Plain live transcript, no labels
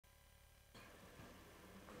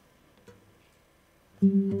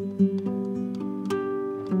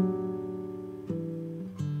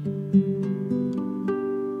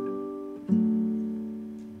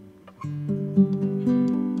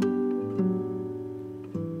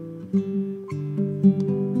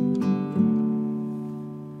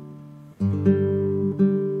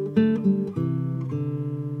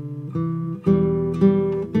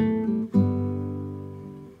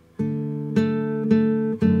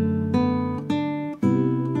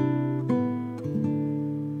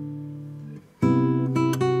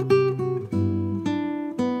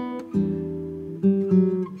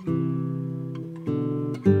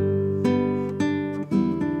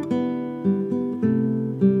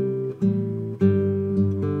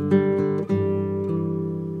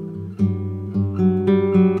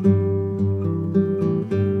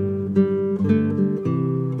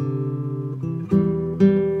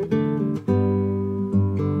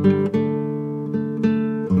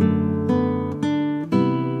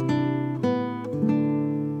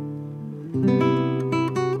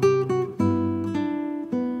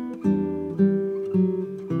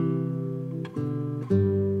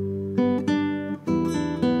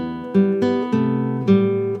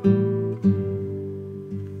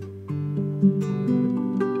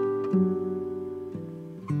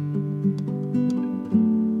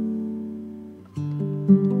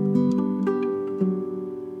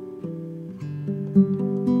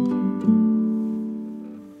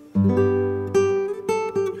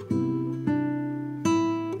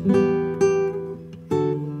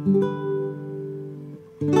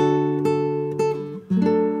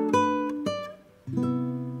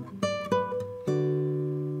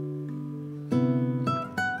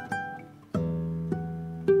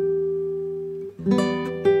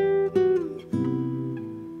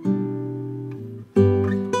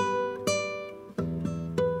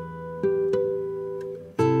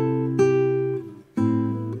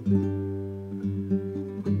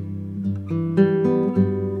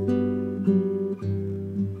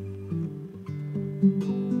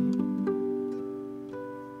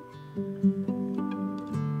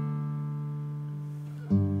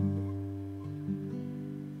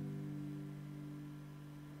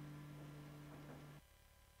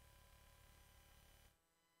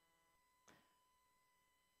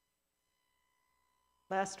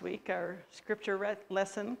Last week, our scripture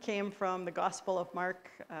lesson came from the Gospel of Mark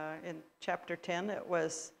in chapter 10. It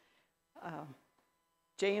was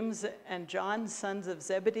James and John, sons of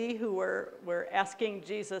Zebedee, who were asking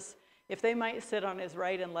Jesus if they might sit on his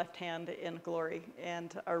right and left hand in glory.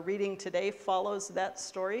 And our reading today follows that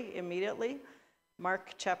story immediately.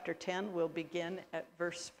 Mark chapter 10 will begin at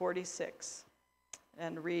verse 46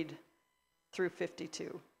 and read through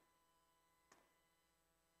 52.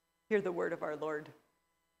 Hear the word of our Lord.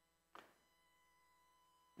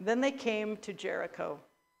 Then they came to Jericho.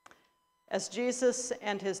 As Jesus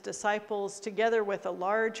and his disciples, together with a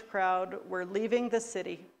large crowd, were leaving the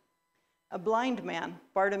city, a blind man,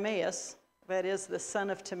 Bartimaeus, that is the son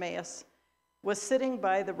of Timaeus, was sitting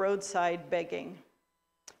by the roadside begging.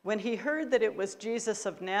 When he heard that it was Jesus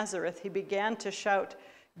of Nazareth, he began to shout,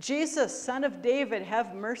 "Jesus, son of David,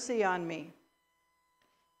 have mercy on me."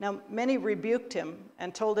 Now many rebuked him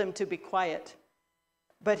and told him to be quiet.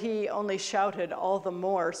 But he only shouted all the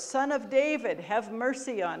more, "Son of David, have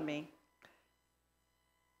mercy on me."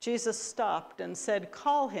 Jesus stopped and said,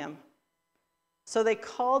 "Call him." So they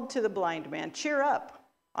called to the blind man, "Cheer up,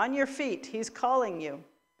 on your feet, he's calling you."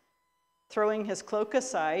 Throwing his cloak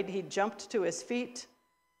aside, he jumped to his feet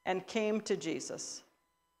and came to Jesus.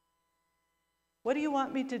 "What do you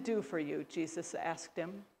want me to do for you?" Jesus asked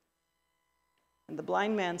him. And the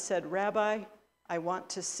blind man said, "Rabbi, I want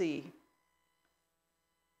to see."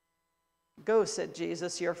 "Go," said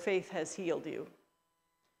Jesus, "your faith has healed you."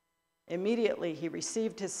 Immediately he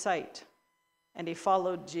received his sight, and he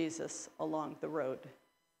followed Jesus along the road.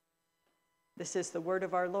 This is the word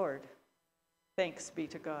of our Lord. Thanks be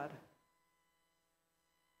to God.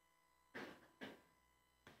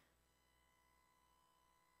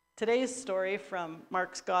 Today's story from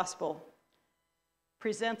Mark's Gospel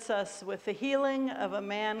presents us with the healing of a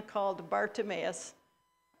man called Bartimaeus.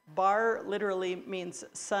 Bar literally means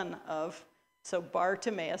son of, so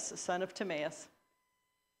Bartimaeus, son of Timaeus.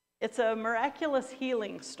 It's a miraculous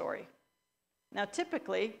healing story. Now,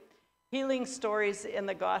 typically, healing stories in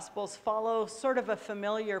the Gospels follow sort of a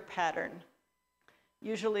familiar pattern.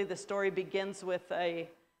 Usually the story begins with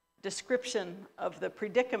a description of the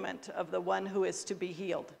predicament of the one who is to be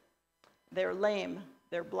healed. They're lame,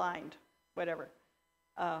 they're blind, whatever.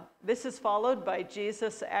 This is followed by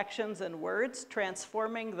Jesus' actions and words,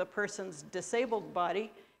 transforming the person's disabled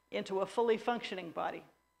body into a fully functioning body.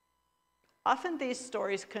 Often these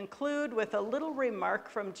stories conclude with a little remark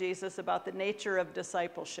from Jesus about the nature of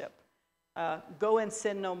discipleship. Go and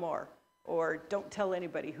sin no more, or don't tell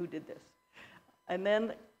anybody who did this. And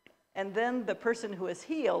then the person who is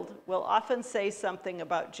healed will often say something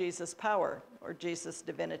about Jesus' power or Jesus'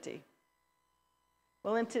 divinity.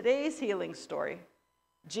 Well, in today's healing story,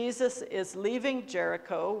 Jesus is leaving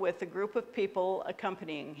Jericho with a group of people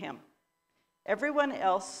accompanying him. Everyone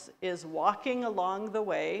else is walking along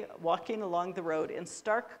the road in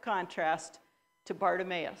stark contrast to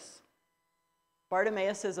Bartimaeus.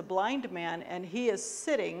 Bartimaeus is a blind man, and he is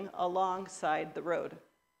sitting alongside the road,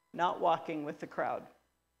 not walking with the crowd.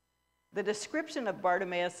 The description of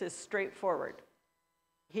Bartimaeus is straightforward.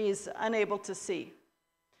 He's unable to see.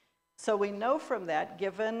 So we know from that,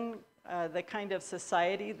 given the kind of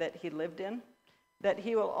society that he lived in, that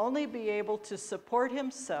he will only be able to support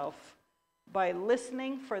himself by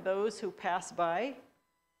listening for those who pass by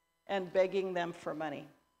and begging them for money.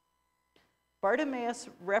 Bartimaeus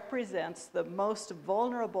represents the most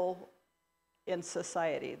vulnerable in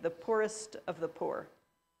society, the poorest of the poor.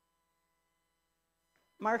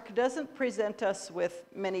 Mark doesn't present us with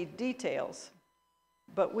many details,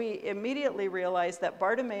 but we immediately realize that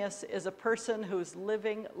Bartimaeus is a person who's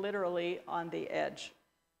living literally on the edge,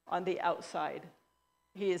 on the outside.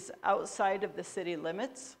 He's outside of the city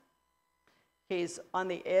limits. He's on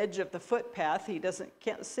the edge of the footpath. He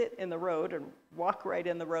can't sit in the road and walk right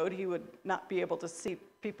in the road. He would not be able to see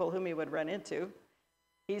people whom he would run into.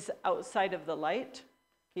 He's outside of the light.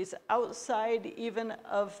 He's outside even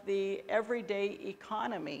of the everyday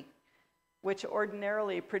economy, which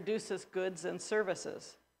ordinarily produces goods and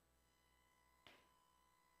services.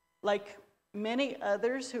 Like many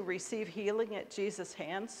others who receive healing at Jesus'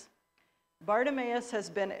 hands, Bartimaeus has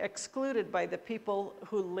been excluded by the people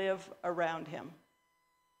who live around him.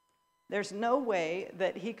 There's no way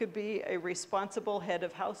that he could be a responsible head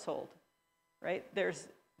of household, right?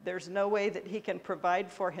 There's no way that he can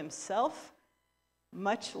provide for himself,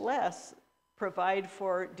 much less provide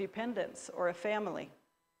for dependents or a family.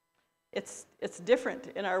 It's different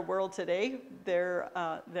in our world today. There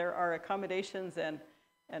are accommodations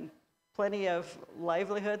and plenty of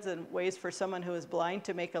livelihoods and ways for someone who is blind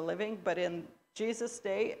to make a living, but in Jesus'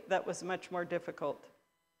 day, that was much more difficult.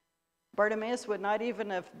 Bartimaeus would not even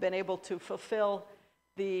have been able to fulfill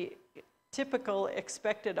the typical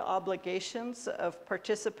expected obligations of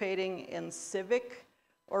participating in civic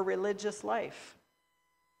or religious life.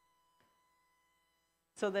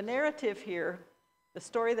 So the narrative here, the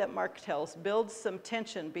story that Mark tells, builds some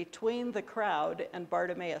tension between the crowd and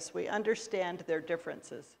Bartimaeus. We understand their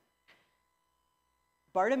differences.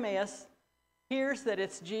 Bartimaeus hears that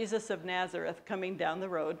it's Jesus of Nazareth coming down the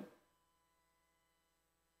road,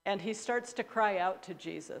 and he starts to cry out to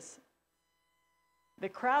Jesus. The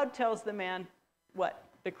crowd tells the man what?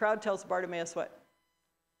 The crowd tells Bartimaeus what?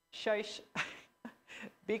 Shush,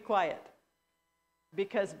 be quiet,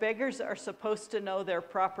 because beggars are supposed to know their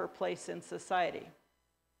proper place in society,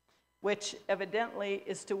 which evidently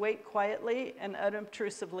is to wait quietly and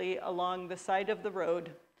unobtrusively along the side of the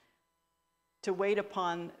road to wait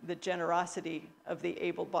upon the generosity of the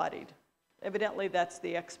able-bodied. Evidently, that's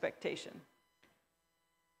the expectation.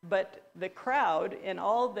 But the crowd, in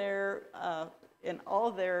all their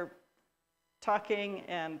talking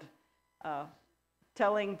and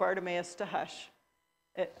telling Bartimaeus to hush,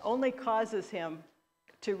 it only causes him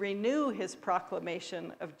to renew his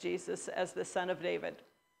proclamation of Jesus as the Son of David.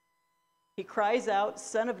 He cries out,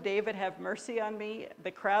 "Son of David, have mercy on me."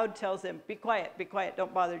 The crowd tells him, be quiet,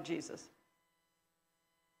 don't bother Jesus.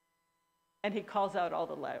 And he calls out all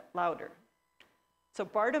the louder. So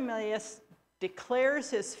Bartimaeus declares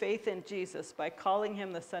his faith in Jesus by calling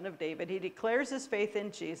him the Son of David. He declares his faith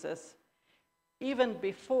in Jesus even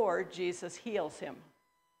before Jesus heals him.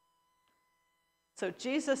 So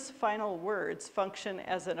Jesus' final words function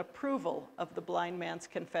as an approval of the blind man's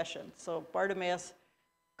confession. So Bartimaeus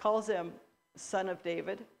calls him Son of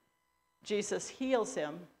David. Jesus heals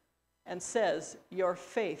him and says, "Your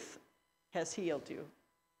faith has healed you."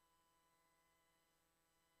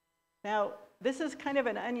 Now, this is kind of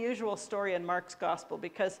an unusual story in Mark's gospel,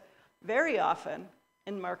 because very often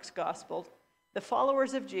in Mark's gospel, the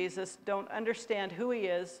followers of Jesus don't understand who he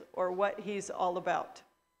is or what he's all about,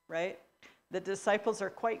 right? The disciples are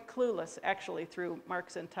quite clueless, actually, through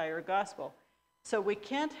Mark's entire gospel. So we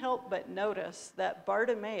can't help but notice that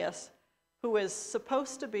Bartimaeus, who is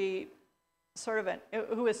supposed to be sort of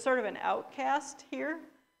an outcast here,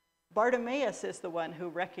 Bartimaeus is the one who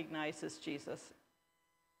recognizes Jesus.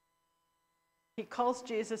 He calls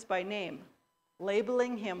Jesus by name,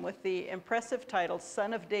 labeling him with the impressive title,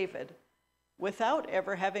 Son of David, without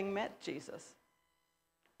ever having met Jesus.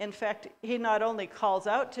 In fact, he not only calls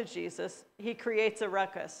out to Jesus, he creates a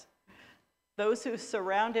ruckus. Those who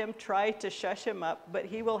surround him try to shush him up, but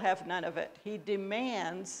he will have none of it. He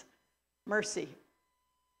demands mercy.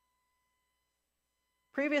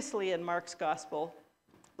 Previously in Mark's gospel,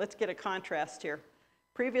 let's get a contrast here.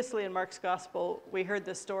 Previously in Mark's gospel, we heard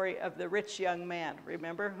the story of the rich young man,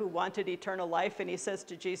 remember, who wanted eternal life, and he says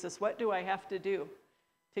to Jesus, "What do I have to do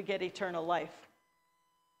to get eternal life?"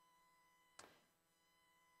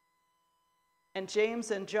 And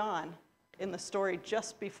James and John, in the story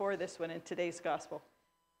just before this one in today's gospel,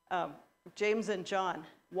 James and John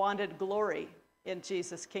wanted glory in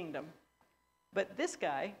Jesus' kingdom. But this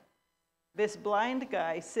guy, this blind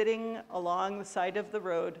guy sitting along the side of the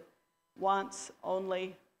road, wants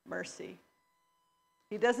only mercy.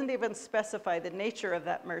 He doesn't even specify the nature of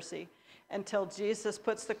that mercy until Jesus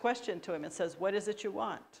puts the question to him and says, "What is it you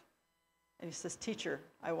want?" And he says, "Teacher,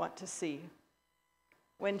 I want to see."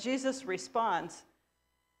 When Jesus responds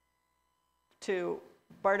to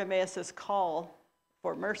Bartimaeus' call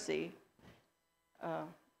for mercy,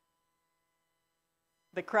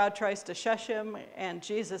 the crowd tries to shush him, and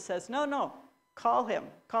Jesus says, no, call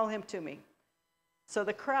him to me. So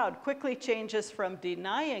the crowd quickly changes from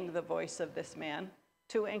denying the voice of this man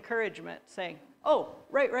to encouragement, saying, "Oh,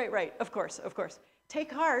 right, of course.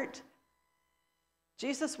 Take heart.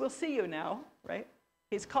 Jesus will see you now," right?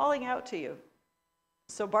 He's calling out to you.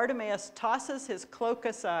 So Bartimaeus tosses his cloak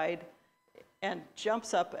aside and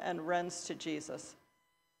jumps up and runs to Jesus.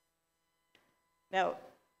 Now,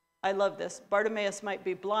 I love this. Bartimaeus might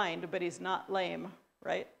be blind, but he's not lame,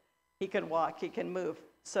 right? He can walk, he can move.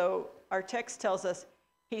 So our text tells us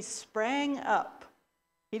he sprang up.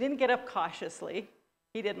 He didn't get up cautiously.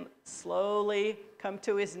 He didn't slowly come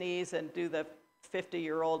to his knees and do the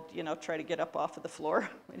 50-year-old, try to get up off of the floor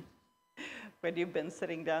when you've been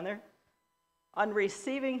sitting down there. On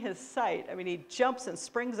receiving his sight, he jumps and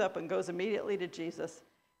springs up and goes immediately to Jesus.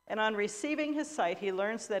 And on receiving his sight, he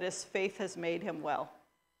learns that his faith has made him well.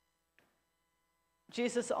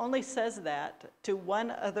 Jesus only says that to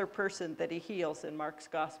one other person that he heals in Mark's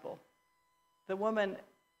gospel, the woman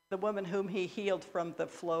whom he healed from the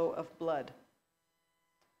flow of blood.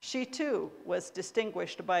 She too was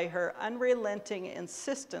distinguished by her unrelenting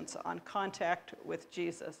insistence on contact with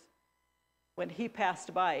Jesus when he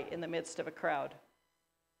passed by in the midst of a crowd.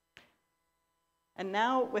 And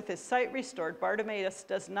now, with his sight restored, Bartimaeus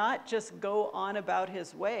does not just go on about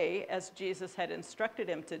his way as Jesus had instructed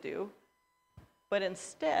him to do, but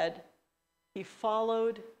instead, he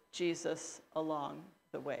followed Jesus along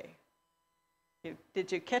the way.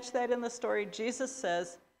 Did you catch that in the story? Jesus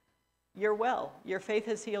says, "You're well. Your faith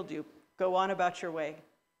has healed you. Go on about your way."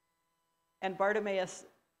 And Bartimaeus,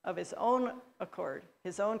 of his own accord,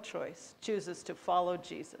 his own choice, chooses to follow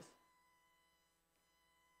Jesus.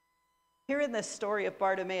 Here in this story of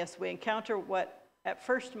Bartimaeus, we encounter what at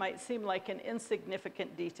first might seem like an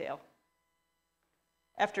insignificant detail.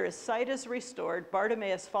 After his sight is restored,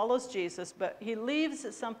 Bartimaeus follows Jesus, but he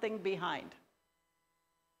leaves something behind: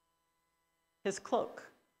 his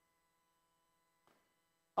cloak.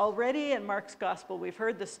 Already in Mark's gospel, we've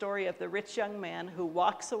heard the story of the rich young man who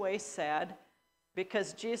walks away sad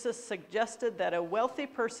because Jesus suggested that a wealthy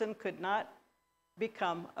person could not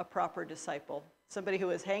become a proper disciple. Somebody who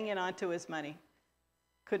was hanging on to his money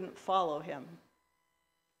couldn't follow him.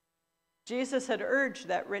 Jesus had urged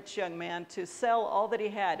that rich young man to sell all that he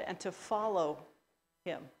had and to follow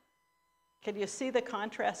him. Can you see the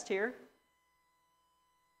contrast here?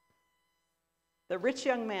 The rich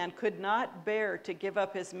young man could not bear to give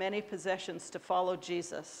up his many possessions to follow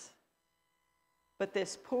Jesus. But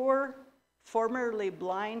this poor, formerly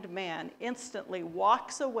blind man instantly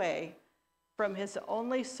walks away from his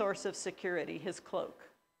only source of security, his cloak,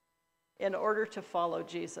 in order to follow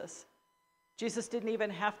Jesus. Jesus didn't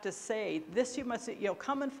even have to say, "This you must,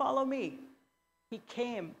 come and follow me." He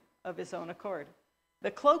came of his own accord.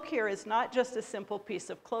 The cloak here is not just a simple piece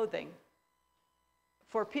of clothing.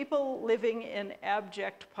 For people living in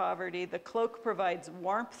abject poverty, the cloak provides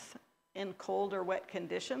warmth in cold or wet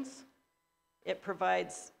conditions. It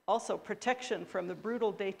provides also protection from the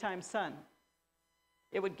brutal daytime sun.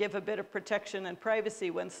 It would give a bit of protection and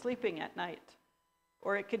privacy when sleeping at night.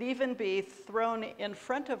 Or it could even be thrown in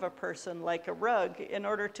front of a person like a rug in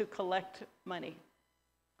order to collect money.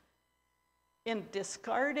 In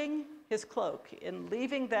discarding his cloak, in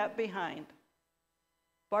leaving that behind,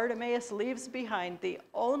 Bartimaeus leaves behind the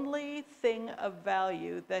only thing of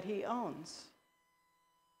value that he owns,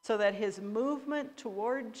 so that his movement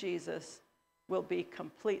toward Jesus will be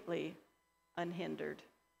completely unhindered.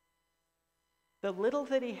 The little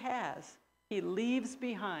that he has he leaves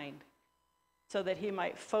behind so that he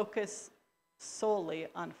might focus solely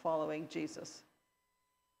on following Jesus.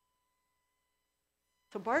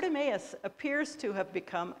 So Bartimaeus appears to have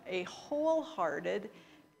become a wholehearted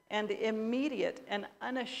and immediate and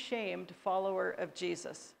unashamed follower of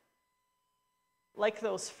Jesus. Like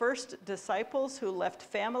those first disciples who left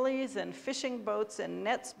families and fishing boats and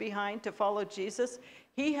nets behind to follow Jesus,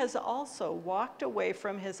 he has also walked away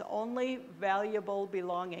from his only valuable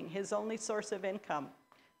belonging, his only source of income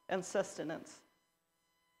and sustenance.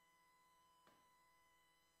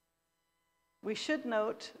 We should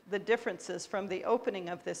note the differences from the opening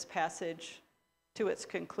of this passage to its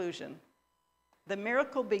conclusion. The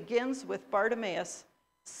miracle begins with Bartimaeus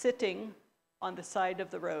sitting on the side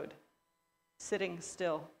of the road, sitting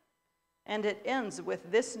still. And it ends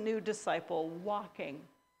with this new disciple walking,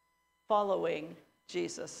 following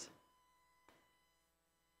Jesus.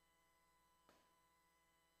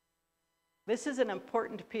 This is an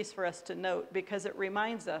important piece for us to note because it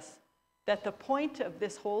reminds us that the point of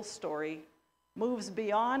this whole story moves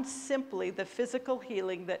beyond simply the physical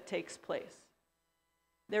healing that takes place.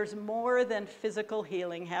 There's more than physical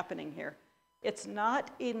healing happening here. It's not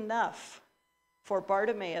enough for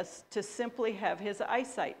Bartimaeus to simply have his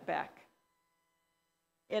eyesight back.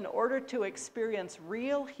 In order to experience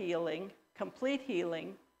real healing, complete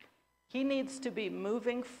healing, he needs to be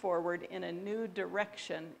moving forward in a new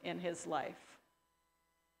direction in his life.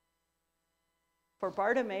 For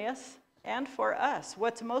Bartimaeus and for us,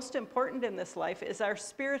 what's most important in this life is our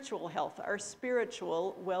spiritual health, our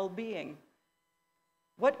spiritual well-being.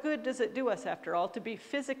 What good does it do us, after all, to be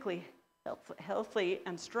physically healthy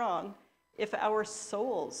and strong if our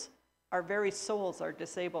souls, our very souls, are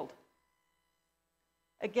disabled?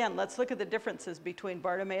 Again, let's look at the differences between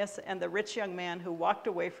Bartimaeus and the rich young man who walked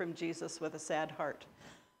away from Jesus with a sad heart.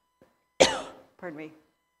 Pardon me.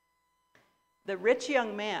 The rich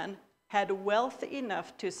young man had wealth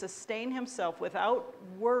enough to sustain himself without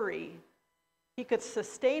worry. He could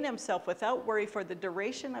sustain himself without worry for the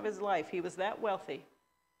duration of his life. He was that wealthy.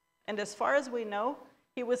 And as far as we know,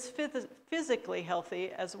 he was physically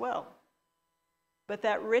healthy as well. But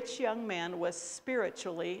that rich young man was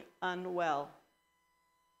spiritually unwell.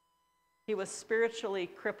 He was spiritually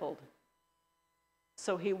crippled.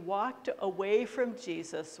 So he walked away from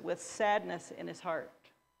Jesus with sadness in his heart.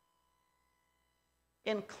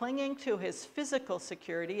 In clinging to his physical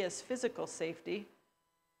security, his physical safety,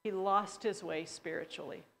 he lost his way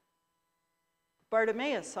spiritually.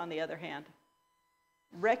 Bartimaeus, on the other hand,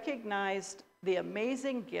 recognized the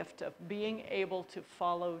amazing gift of being able to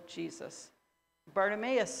follow Jesus.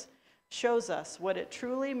 Bartimaeus shows us what it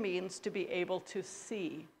truly means to be able to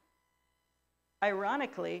see.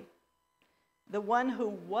 Ironically, the one who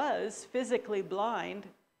was physically blind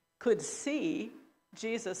could see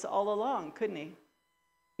Jesus all along, couldn't he?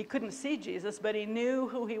 He couldn't see Jesus, but he knew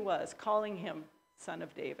who he was, calling him Son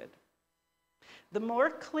of David. The more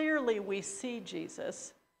clearly we see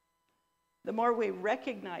Jesus, the more we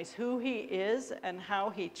recognize who he is and how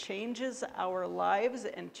he changes our lives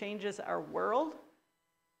and changes our world,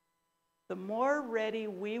 the more ready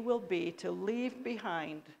we will be to leave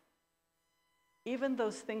behind even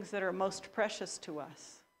those things that are most precious to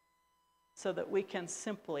us, so that we can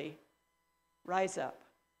simply rise up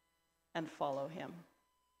and follow him.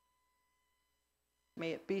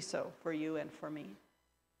 May it be so for you and for me.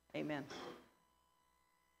 Amen.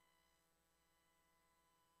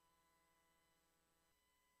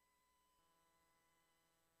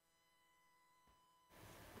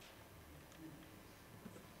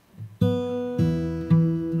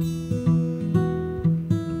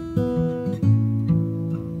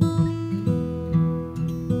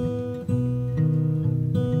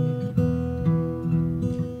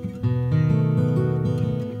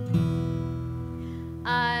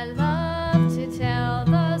 I love to tell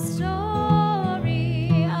the story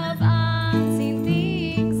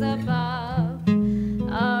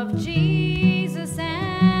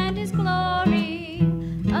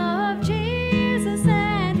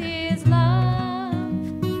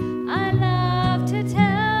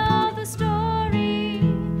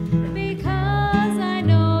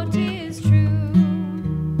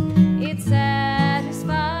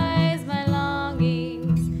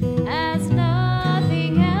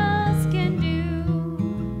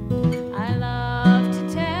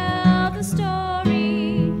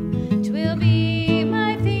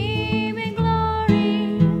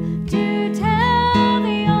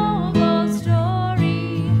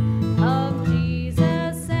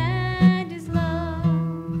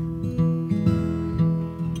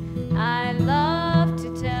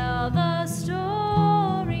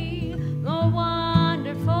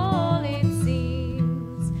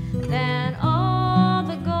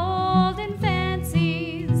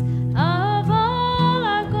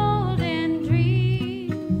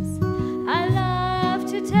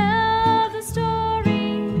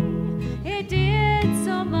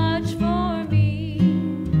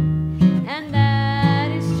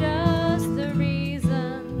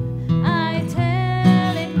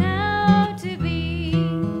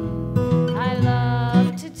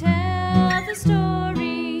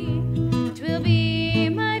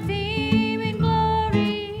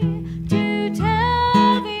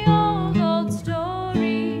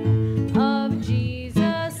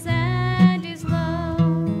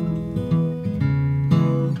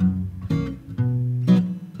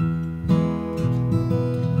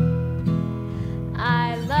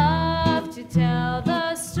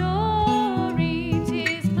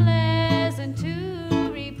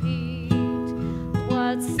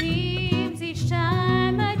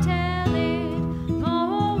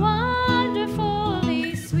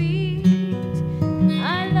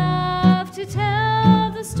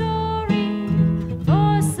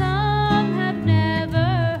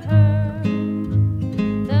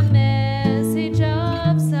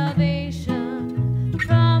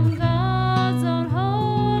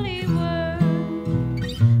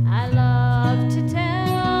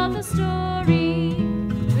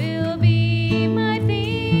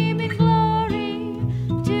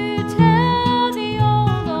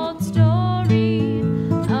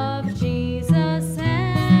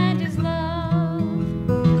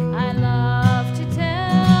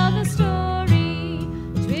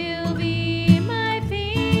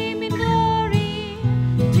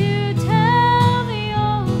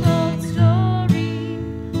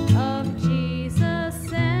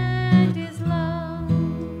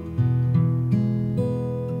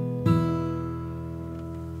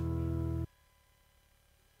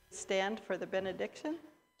stand for the benediction?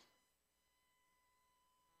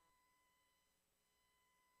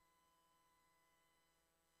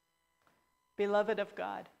 Beloved of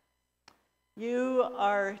God, you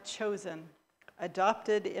are chosen,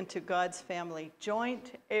 adopted into God's family,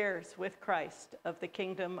 joint heirs with Christ of the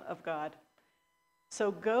kingdom of God.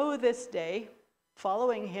 So go this day,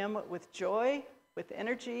 following him with joy, with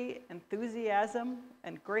energy, enthusiasm,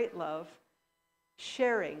 and great love,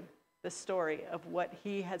 sharing the story of what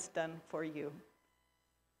he has done for you.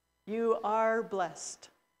 You are blessed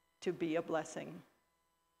to be a blessing.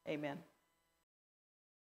 Amen.